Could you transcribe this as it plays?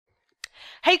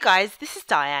Hey guys, this is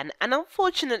Diane, and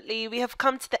unfortunately we have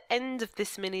come to the end of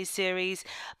this mini-series,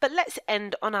 but let's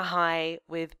end on a high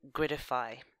with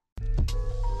Griddfy.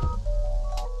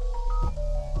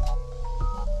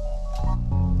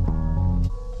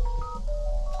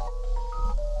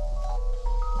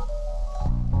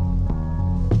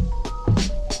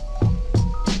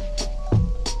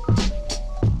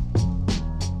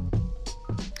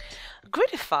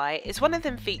 Griddfy is one of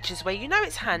them features where you know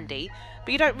it's handy,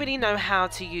 but you don't really know how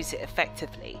to use it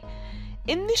effectively.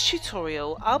 In this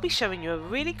tutorial, I'll be showing you a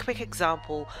really quick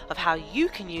example of how you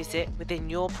can use it within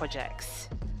your projects.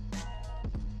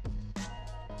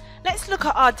 Let's look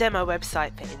at our demo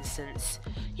website for instance.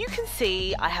 You can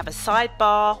see I have a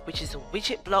sidebar, which is a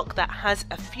widget block that has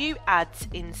a few ads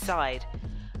inside.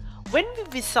 When we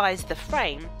resize the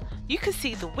frame, you can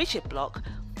see the widget block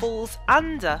falls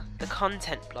under the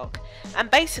content block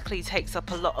and basically takes up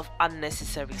a lot of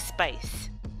unnecessary space.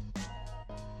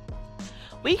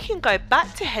 We can go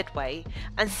back to Headway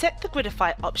and set the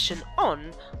Griddfy option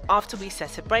on after we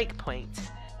set a breakpoint.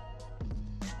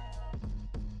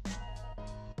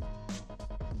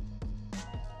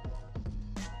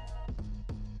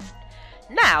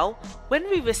 Now, when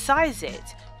we resize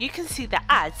it, you can see the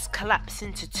ads collapse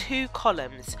into two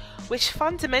columns, which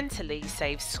fundamentally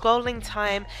saves scrolling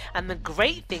time, and the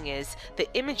great thing is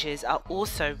the images are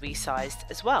also resized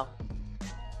as well.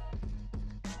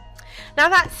 Now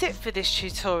that's it for this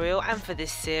tutorial and for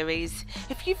this series.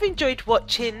 If you've enjoyed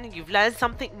watching, you've learned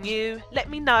something new,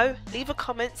 let me know, leave a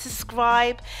comment,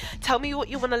 subscribe, tell me what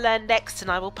you want to learn next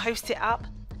and I will post it up.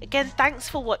 Again, thanks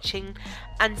for watching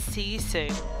and see you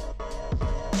soon.